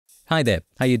Hi there,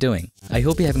 how you doing? I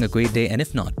hope you're having a great day, and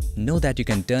if not, know that you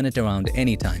can turn it around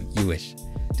anytime you wish.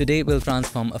 Today we'll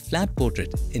transform a flat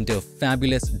portrait into a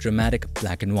fabulous dramatic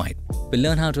black and white. We'll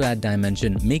learn how to add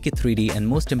dimension, make it 3D, and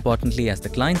most importantly, as the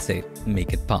clients say,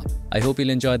 make it pop. I hope you'll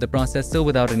enjoy the process, so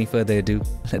without any further ado,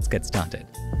 let's get started.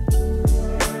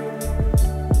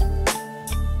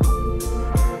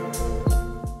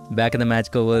 Back in the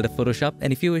magical world of Photoshop,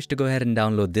 and if you wish to go ahead and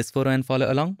download this photo and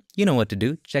follow along, you know what to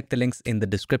do. Check the links in the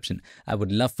description. I would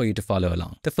love for you to follow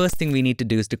along. The first thing we need to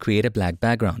do is to create a black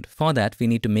background. For that, we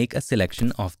need to make a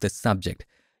selection of the subject.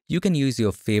 You can use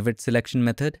your favorite selection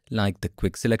method like the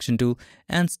quick selection tool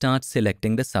and start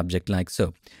selecting the subject like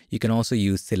so. You can also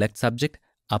use select subject,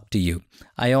 up to you.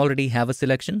 I already have a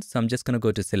selection, so I'm just going to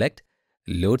go to select.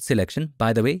 Load selection.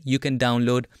 By the way, you can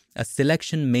download a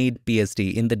selection made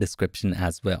PSD in the description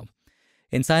as well.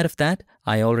 Inside of that,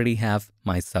 I already have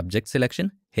my subject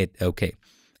selection. Hit OK.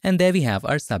 And there we have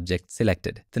our subject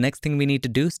selected. The next thing we need to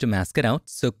do is to mask it out.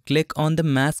 So click on the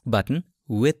mask button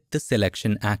with the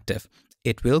selection active.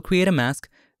 It will create a mask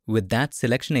with that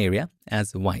selection area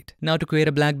as white. Now to create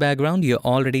a black background, you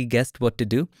already guessed what to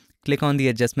do. Click on the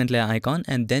adjustment layer icon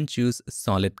and then choose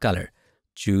solid color.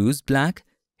 Choose black.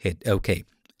 Hit OK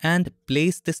and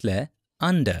place this layer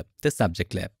under the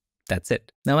subject layer. That's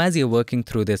it. Now, as you're working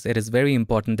through this, it is very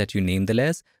important that you name the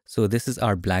layers. So this is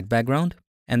our black background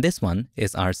and this one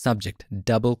is our subject.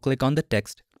 Double click on the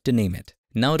text to name it.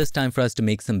 Now it is time for us to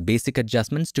make some basic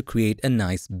adjustments to create a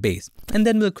nice base, and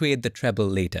then we'll create the treble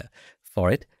later. For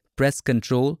it, press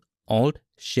Ctrl, Alt,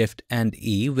 Shift and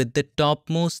E with the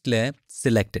topmost layer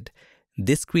selected.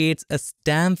 This creates a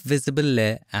stamp visible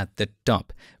layer at the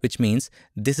top, which means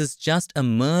this is just a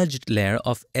merged layer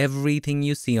of everything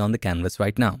you see on the canvas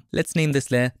right now. Let's name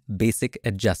this layer Basic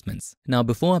Adjustments. Now,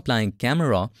 before applying Camera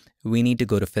Raw, we need to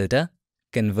go to Filter,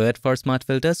 Convert for Smart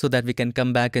Filter so that we can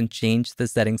come back and change the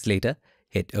settings later.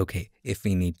 Hit OK if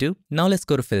we need to. Now let's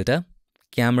go to Filter,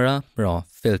 Camera Raw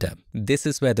Filter. This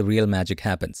is where the real magic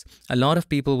happens. A lot of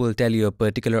people will tell you a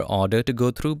particular order to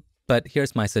go through, but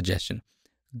here's my suggestion.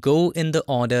 Go in the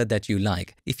order that you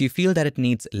like. If you feel that it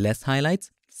needs less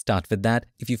highlights, start with that.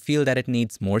 If you feel that it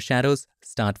needs more shadows,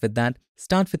 start with that.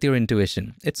 Start with your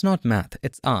intuition. It's not math,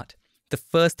 it's art. The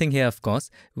first thing here, of course,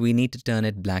 we need to turn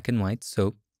it black and white.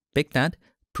 So pick that.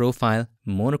 Profile,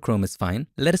 monochrome is fine.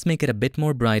 Let us make it a bit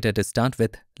more brighter to start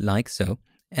with, like so,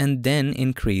 and then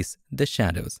increase the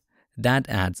shadows. That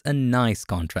adds a nice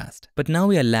contrast. But now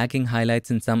we are lacking highlights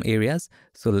in some areas,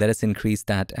 so let us increase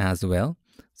that as well.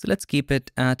 So let's keep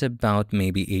it at about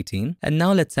maybe 18. And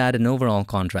now let's add an overall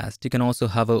contrast. You can also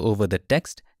hover over the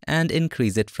text and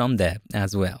increase it from there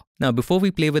as well. Now, before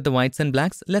we play with the whites and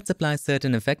blacks, let's apply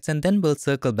certain effects and then we'll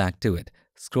circle back to it.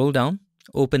 Scroll down,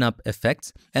 open up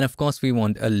effects, and of course we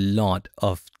want a lot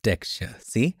of texture.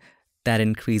 See? That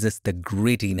increases the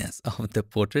grittiness of the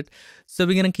portrait. So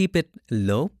we're gonna keep it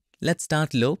low. Let's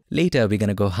start low. Later, we're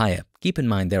gonna go higher. Keep in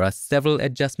mind, there are several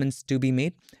adjustments to be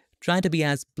made. Try to be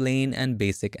as plain and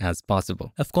basic as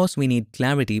possible. Of course, we need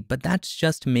clarity, but that's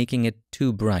just making it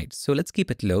too bright. So let's keep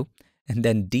it low, and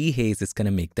then dehaze is gonna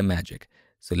make the magic.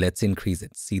 So let's increase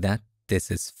it. See that?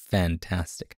 This is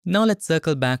fantastic. Now let's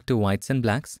circle back to whites and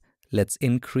blacks. Let's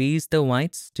increase the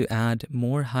whites to add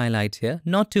more highlight here.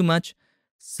 Not too much.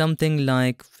 Something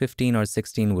like 15 or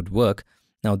 16 would work.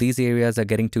 Now these areas are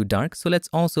getting too dark, so let's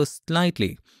also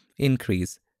slightly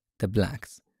increase the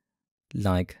blacks,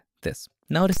 like this.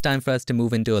 Now it is time for us to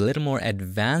move into a little more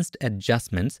advanced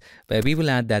adjustments where we will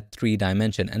add that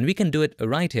 3D, and we can do it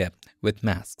right here with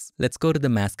masks. Let's go to the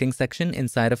masking section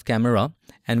inside of Camera Raw,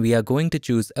 and we are going to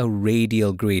choose a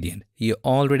radial gradient. You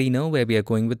already know where we are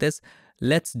going with this.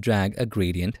 Let's drag a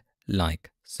gradient like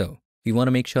so. We want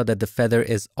to make sure that the feather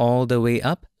is all the way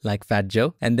up like Fat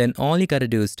Joe, and then all you gotta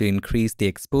do is to increase the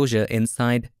exposure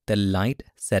inside the light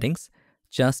settings.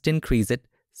 Just increase it,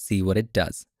 see what it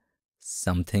does.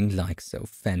 Something like so.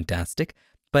 Fantastic.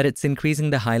 But it's increasing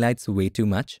the highlights way too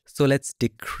much. So let's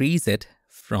decrease it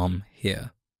from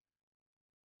here.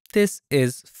 This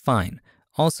is fine.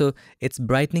 Also, it's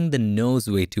brightening the nose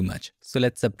way too much. So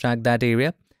let's subtract that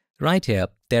area. Right here,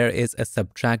 there is a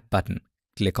subtract button.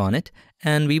 Click on it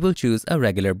and we will choose a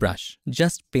regular brush.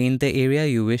 Just paint the area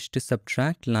you wish to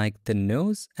subtract like the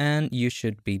nose and you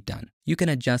should be done. You can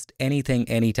adjust anything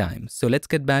anytime. So let's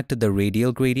get back to the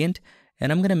radial gradient.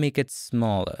 And I'm going to make it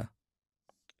smaller,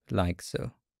 like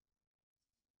so,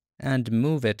 and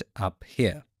move it up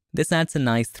here. This adds a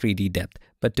nice 3D depth,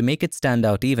 but to make it stand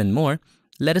out even more,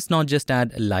 let us not just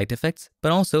add light effects,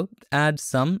 but also add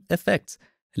some effects.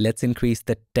 Let's increase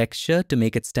the texture to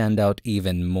make it stand out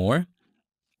even more,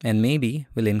 and maybe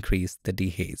we'll increase the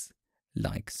dehaze,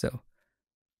 like so.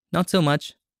 Not so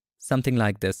much. Something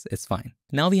like this is fine.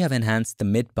 Now we have enhanced the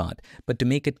mid part, but to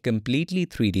make it completely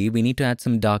 3D, we need to add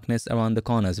some darkness around the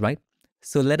corners, right?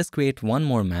 So let us create one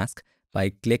more mask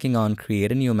by clicking on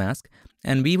Create a New Mask,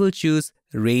 and we will choose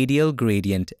Radial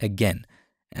Gradient again.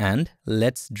 And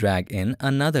let's drag in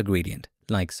another gradient,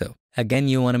 like so. Again,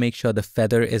 you want to make sure the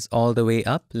feather is all the way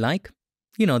up, like,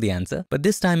 you know the answer. But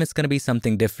this time it's going to be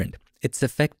something different. It's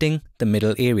affecting the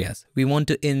middle areas. We want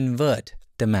to invert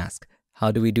the mask.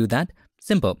 How do we do that?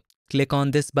 Simple. Click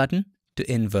on this button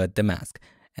to invert the mask.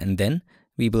 And then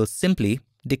we will simply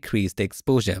decrease the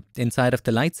exposure. Inside of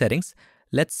the light settings,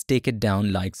 let's take it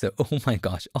down like so. Oh my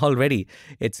gosh, already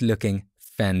it's looking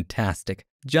fantastic.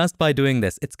 Just by doing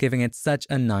this, it's giving it such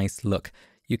a nice look.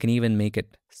 You can even make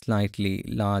it slightly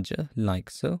larger like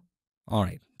so. All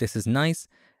right, this is nice.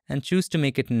 And choose to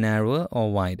make it narrower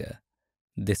or wider.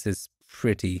 This is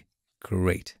pretty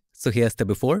great. So here's the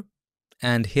before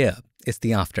and here is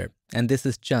the after. And this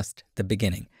is just the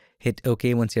beginning. Hit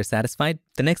OK once you're satisfied.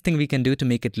 The next thing we can do to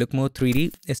make it look more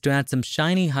 3D is to add some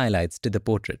shiny highlights to the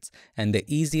portraits. And the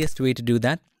easiest way to do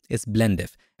that is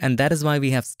BlendIf. And that is why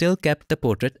we have still kept the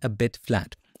portrait a bit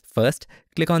flat. First,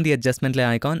 click on the adjustment layer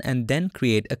icon and then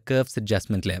create a curves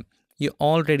adjustment layer. You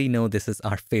already know this is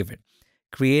our favorite.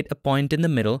 Create a point in the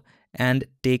middle and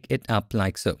take it up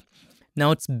like so.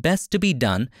 Now it's best to be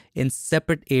done in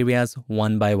separate areas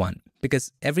one by one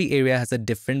because every area has a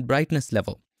different brightness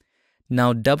level.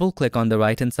 Now double click on the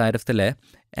right hand side of the layer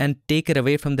and take it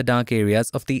away from the dark areas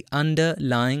of the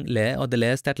underlying layer or the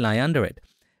layers that lie under it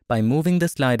by moving the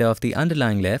slider of the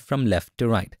underlying layer from left to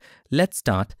right. Let's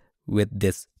start with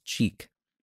this cheek.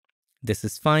 This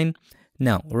is fine.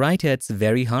 Now, right here it's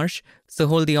very harsh, so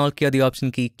hold the Alt key or the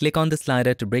Option key, click on the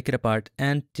slider to break it apart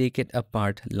and take it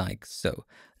apart like so.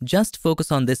 Just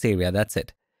focus on this area, that's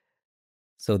it.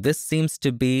 So this seems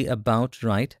to be about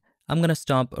right. I'm going to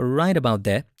stop right about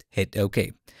there, hit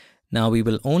OK. Now we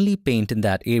will only paint in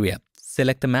that area.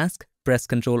 Select the mask, press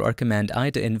Ctrl or Command I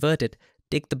to invert it.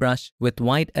 Take the brush with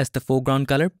white as the foreground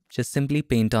color, just simply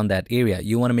paint on that area.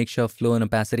 You want to make sure flow and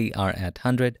opacity are at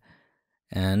 100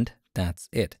 and that's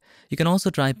it. You can also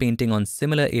try painting on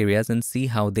similar areas and see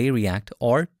how they react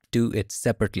or do it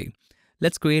separately.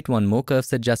 Let's create one more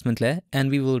curves adjustment layer and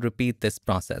we will repeat this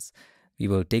process. We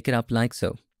will take it up like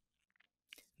so.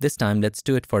 This time let's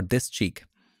do it for this cheek.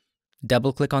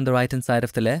 Double click on the right hand side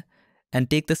of the layer and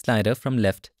take the slider from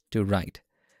left to right.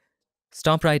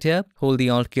 Stop right here, hold the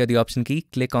Alt key or the Option key,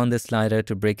 click on the slider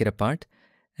to break it apart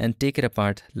and take it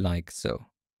apart like so.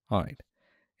 All right,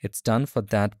 it's done for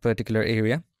that particular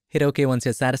area. Hit OK once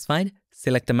you're satisfied.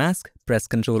 Select the mask, press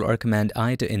Ctrl or Command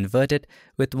I to invert it.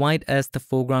 With white as the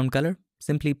foreground color,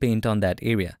 simply paint on that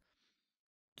area.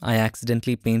 I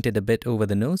accidentally painted a bit over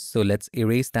the nose, so let's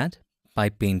erase that by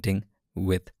painting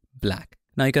with black.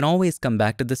 Now you can always come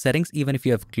back to the settings even if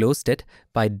you have closed it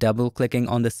by double clicking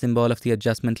on the symbol of the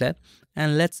adjustment layer,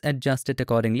 and let's adjust it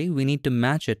accordingly. We need to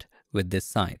match it with this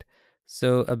side.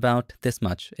 So about this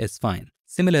much is fine.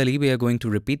 Similarly, we are going to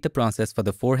repeat the process for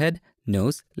the forehead,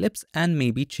 nose, lips, and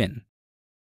maybe chin.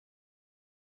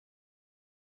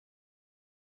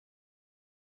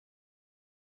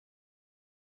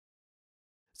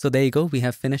 So there you go, we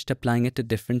have finished applying it to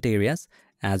different areas.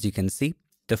 As you can see,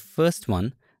 the first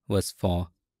one was for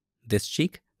this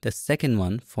cheek, the second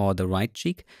one for the right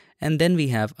cheek, and then we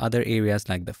have other areas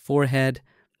like the forehead,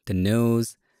 the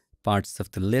nose, parts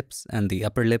of the lips and the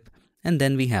upper lip, and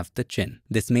then we have the chin.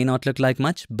 This may not look like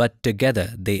much, but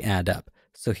together they add up.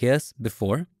 So here's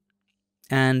before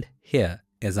and here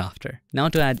is after. Now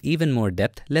to add even more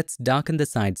depth, let's darken the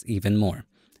sides even more.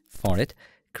 For it,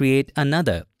 create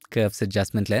another curves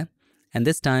adjustment layer, and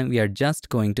this time we are just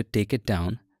going to take it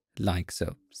down like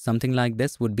so. Something like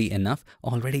this would be enough.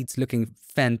 Already it's looking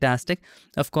fantastic.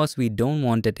 Of course, we don't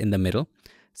want it in the middle.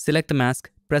 Select the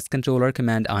mask, press Ctrl or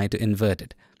Command I to invert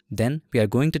it. Then we are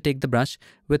going to take the brush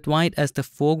with white as the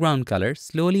foreground color.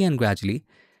 Slowly and gradually,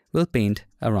 we'll paint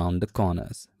around the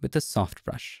corners with a soft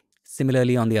brush.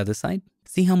 Similarly on the other side,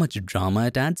 see how much drama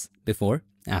it adds before,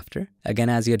 after. Again,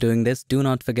 as you're doing this, do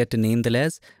not forget to name the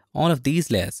layers. All of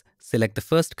these layers, select the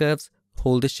first curves,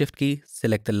 hold the Shift key,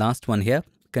 select the last one here,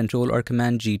 Ctrl or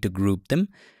Command G to group them.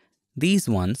 These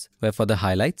ones were for the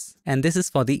highlights, and this is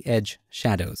for the edge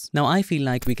shadows. Now I feel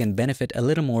like we can benefit a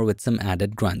little more with some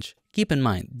added grunge. Keep in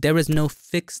mind, there is no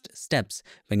fixed steps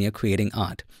when you're creating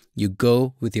art. You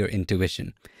go with your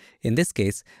intuition. In this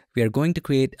case, we are going to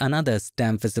create another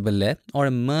stamp visible layer or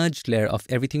a merged layer of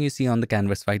everything you see on the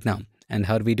canvas right now. And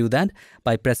how do we do that?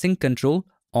 By pressing Ctrl,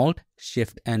 Alt,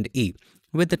 Shift and E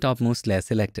with the topmost layer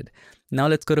selected. Now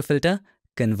let's go to Filter,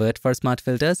 convert for smart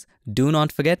filters. Do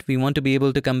not forget, we want to be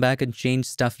able to come back and change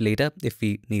stuff later if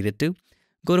we needed to.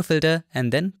 Go to filter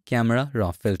and then camera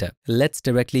raw filter. Let's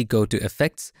directly go to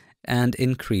effects and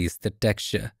increase the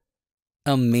texture.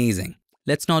 Amazing.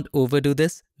 Let's not overdo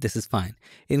this. This is fine.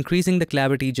 Increasing the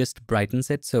clarity just brightens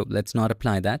it, so let's not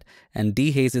apply that. And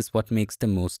dehaze is what makes the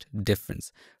most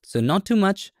difference. So not too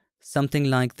much, something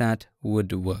like that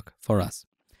would work for us.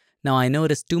 Now I know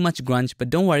it is too much grunge,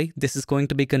 but don't worry, this is going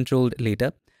to be controlled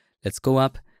later. Let's go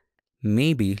up.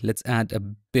 Maybe let's add a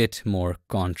bit more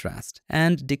contrast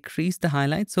and decrease the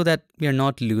highlights so that we are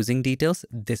not losing details.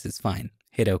 This is fine.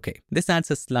 Hit OK. This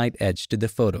adds a slight edge to the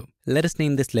photo. Let us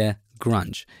name this layer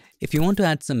Grunge. If you want to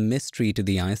add some mystery to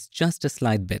the eyes, just a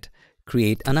slight bit,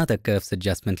 create another curves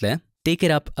adjustment layer. Take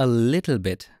it up a little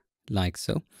bit, like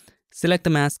so. Select the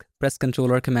mask, press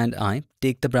Ctrl or Command I,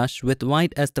 take the brush with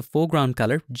white as the foreground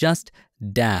color, just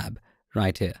dab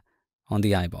right here on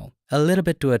the eyeball, a little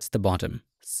bit towards the bottom.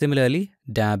 Similarly,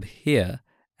 dab here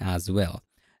as well.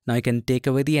 Now you can take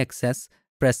away the excess,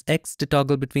 press X to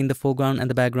toggle between the foreground and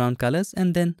the background colors,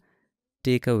 and then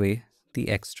take away the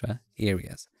extra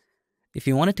areas. If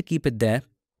you wanted to keep it there,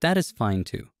 that is fine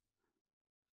too.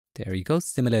 There you go.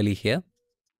 Similarly here.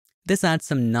 This adds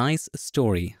some nice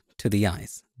story to the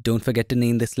eyes. Don't forget to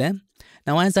name this layer.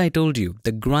 Now, as I told you,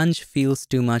 the grunge feels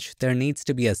too much. There needs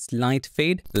to be a slight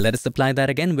fade. Let us apply that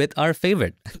again with our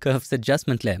favorite curves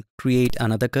adjustment layer. Create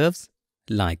another curves,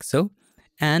 like so,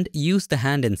 and use the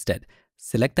hand instead.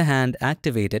 Select the hand,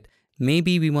 activate it.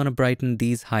 Maybe we want to brighten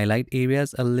these highlight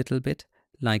areas a little bit,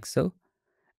 like so,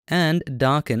 and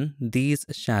darken these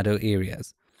shadow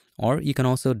areas. Or you can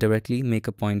also directly make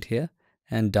a point here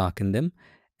and darken them.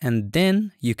 And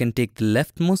then you can take the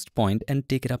leftmost point and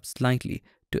take it up slightly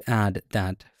to add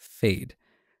that fade.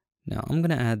 Now I'm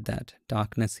going to add that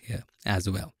darkness here as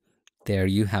well. There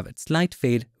you have it, slight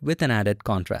fade with an added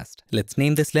contrast. Let's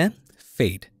name this layer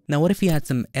Fade. Now what if we had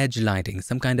some edge lighting,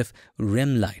 some kind of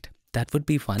rim light? That would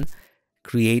be fun.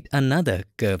 Create another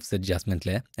curves adjustment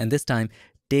layer, and this time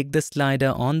take the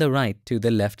slider on the right to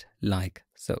the left like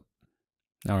so.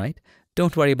 All right,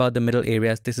 don't worry about the middle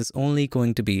areas. This is only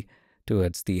going to be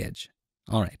towards the edge.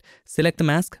 All right, select the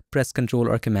mask, press Ctrl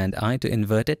or Command I to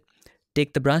invert it.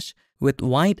 Take the brush with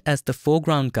white as the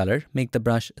foreground color, make the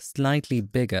brush slightly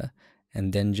bigger,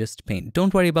 and then just paint.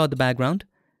 Don't worry about the background.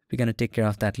 We're going to take care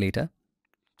of that later.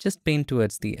 Just paint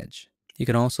towards the edge. You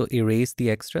can also erase the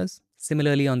extras.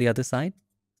 Similarly on the other side.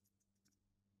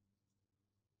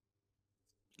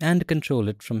 And control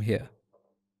it from here.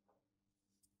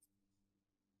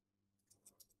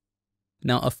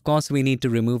 Now, of course, we need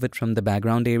to remove it from the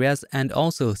background areas and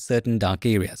also certain dark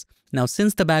areas. Now,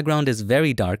 since the background is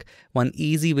very dark, one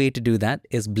easy way to do that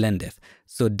is blend if.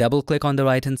 So double click on the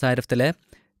right hand side of the layer,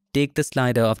 take the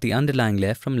slider of the underlying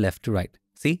layer from left to right.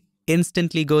 See,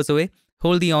 instantly goes away.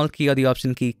 Hold the Alt key or the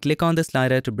Option key, click on the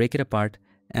slider to break it apart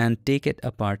and take it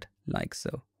apart like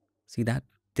so. See that?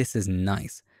 This is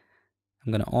nice.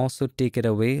 I'm going to also take it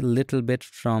away a little bit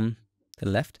from the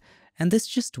left. And this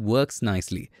just works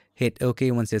nicely. Hit OK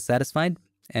once you're satisfied.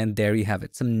 And there you have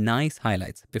it. Some nice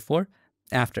highlights before,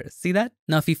 after. See that?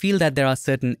 Now, if you feel that there are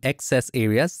certain excess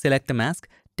areas, select the mask,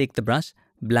 take the brush,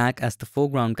 black as the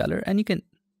foreground color, and you can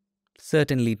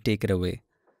certainly take it away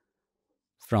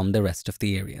from the rest of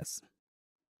the areas.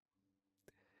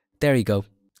 There you go.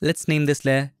 Let's name this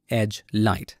layer Edge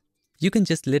Light. You can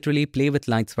just literally play with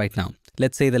lights right now.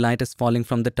 Let's say the light is falling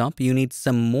from the top. You need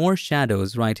some more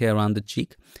shadows right here around the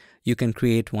cheek. You can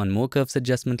create one more curves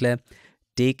adjustment layer,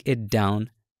 take it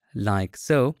down like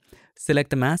so.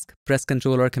 Select the mask, press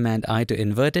Ctrl or Command I to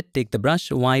invert it. Take the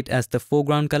brush, white as the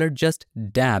foreground color, just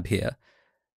dab here,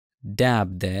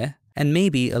 dab there, and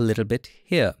maybe a little bit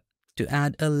here to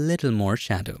add a little more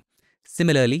shadow.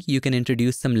 Similarly, you can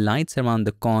introduce some lights around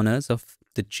the corners of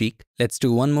the cheek. Let's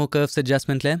do one more curves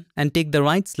adjustment layer and take the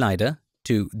right slider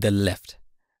to the left,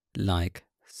 like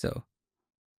so.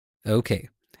 Okay.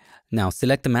 Now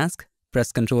select the mask,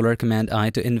 press Ctrl or Command I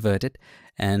to invert it,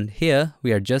 and here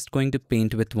we are just going to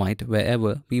paint with white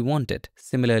wherever we want it.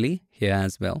 Similarly here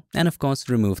as well, and of course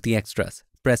remove the extras.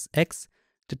 Press X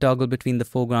to toggle between the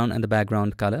foreground and the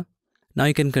background color. Now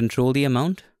you can control the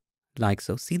amount, like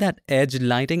so. See that edge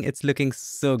lighting? It's looking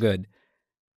so good.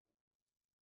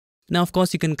 Now of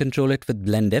course you can control it with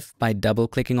Blend If by double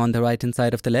clicking on the right hand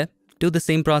side of the layer. Do the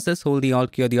same process, hold the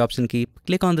Alt key or the Option key,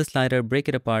 click on the slider, break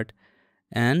it apart,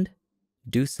 and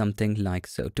do something like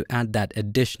so to add that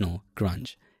additional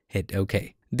grunge. Hit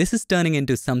OK. This is turning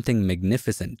into something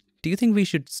magnificent. Do you think we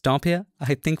should stop here?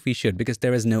 I think we should, because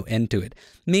there is no end to it.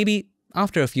 Maybe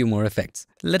after a few more effects.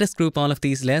 Let us group all of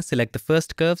these layers. Select the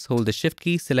first curves, hold the Shift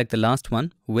key, select the last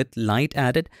one with light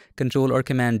added, Control or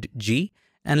Command G,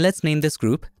 and let's name this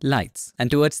group Lights.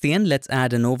 And towards the end, let's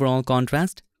add an overall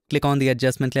contrast. Click on the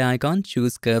adjustment layer icon,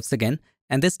 choose Curves again,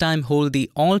 and this time hold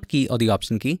the Alt key or the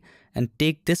Option key and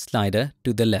take this slider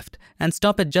to the left and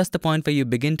stop at just the point where you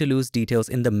begin to lose details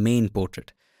in the main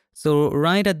portrait. So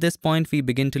right at this point, we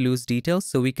begin to lose details,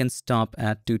 so we can stop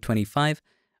at 225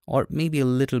 or maybe a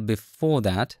little before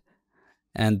that,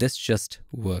 and this just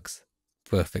works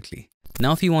perfectly.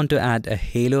 Now if you want to add a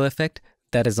halo effect,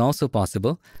 that is also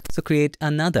possible, so create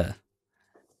another.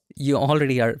 You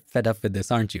already are fed up with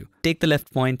this, aren't you? Take the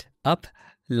left point up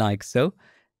like so,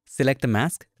 select the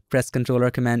mask, press Ctrl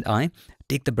or Command I,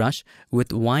 take the brush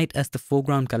with white as the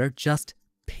foreground color, just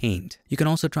paint. You can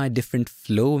also try different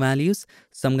flow values,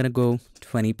 so I'm gonna go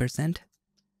 20%.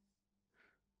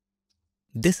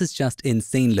 This is just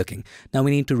insane looking. Now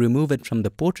we need to remove it from the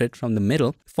portrait from the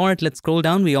middle. For it, let's scroll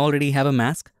down. We already have a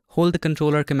mask. Hold the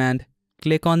Ctrl or Command,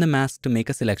 click on the mask to make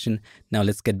a selection. Now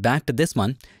let's get back to this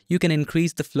one. You can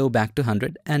increase the flow back to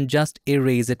 100 and just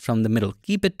erase it from the middle.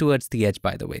 Keep it towards the edge,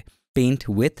 by the way. Paint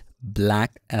with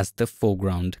black as the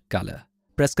foreground color.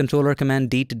 Press Ctrl or Command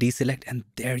D to deselect, and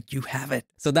there you have it.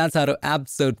 So that's how to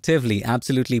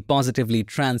absolutely positively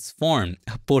transform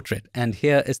a portrait. And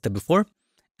here is the before.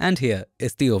 And here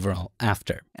is the overall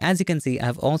after. As you can see,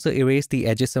 I've also erased the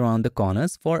edges around the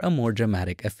corners for a more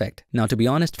dramatic effect. Now, to be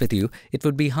honest with you, it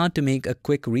would be hard to make a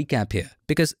quick recap here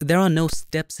because there are no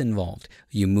steps involved.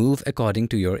 You move according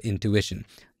to your intuition.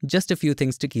 Just a few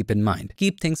things to keep in mind.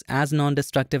 Keep things as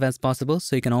non-destructive as possible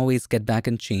so you can always get back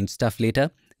and change stuff later.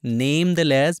 Name the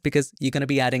layers because you're going to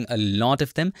be adding a lot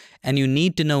of them and you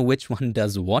need to know which one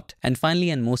does what. And finally,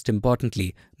 and most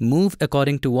importantly, move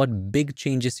according to what big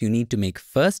changes you need to make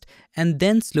first and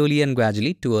then slowly and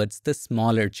gradually towards the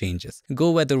smaller changes. Go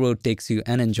where the road takes you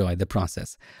and enjoy the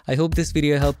process. I hope this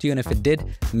video helped you, and if it did,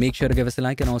 make sure to give us a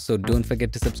like and also don't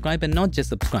forget to subscribe, and not just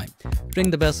subscribe. Ring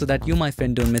the bell so that you, my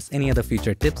friend, don't miss any other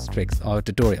future tips, tricks or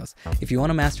tutorials. If you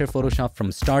want to master Photoshop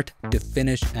from start to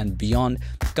finish and beyond,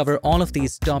 cover all of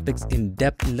these topics in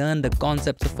depth, learn the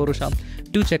concepts of Photoshop,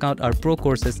 do check out our pro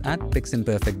courses at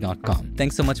PiXimperfect.com.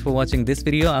 Thanks so much for watching this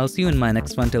video. I'll see you in my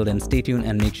next one. Till then, stay tuned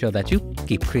and make sure that you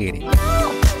keep creating.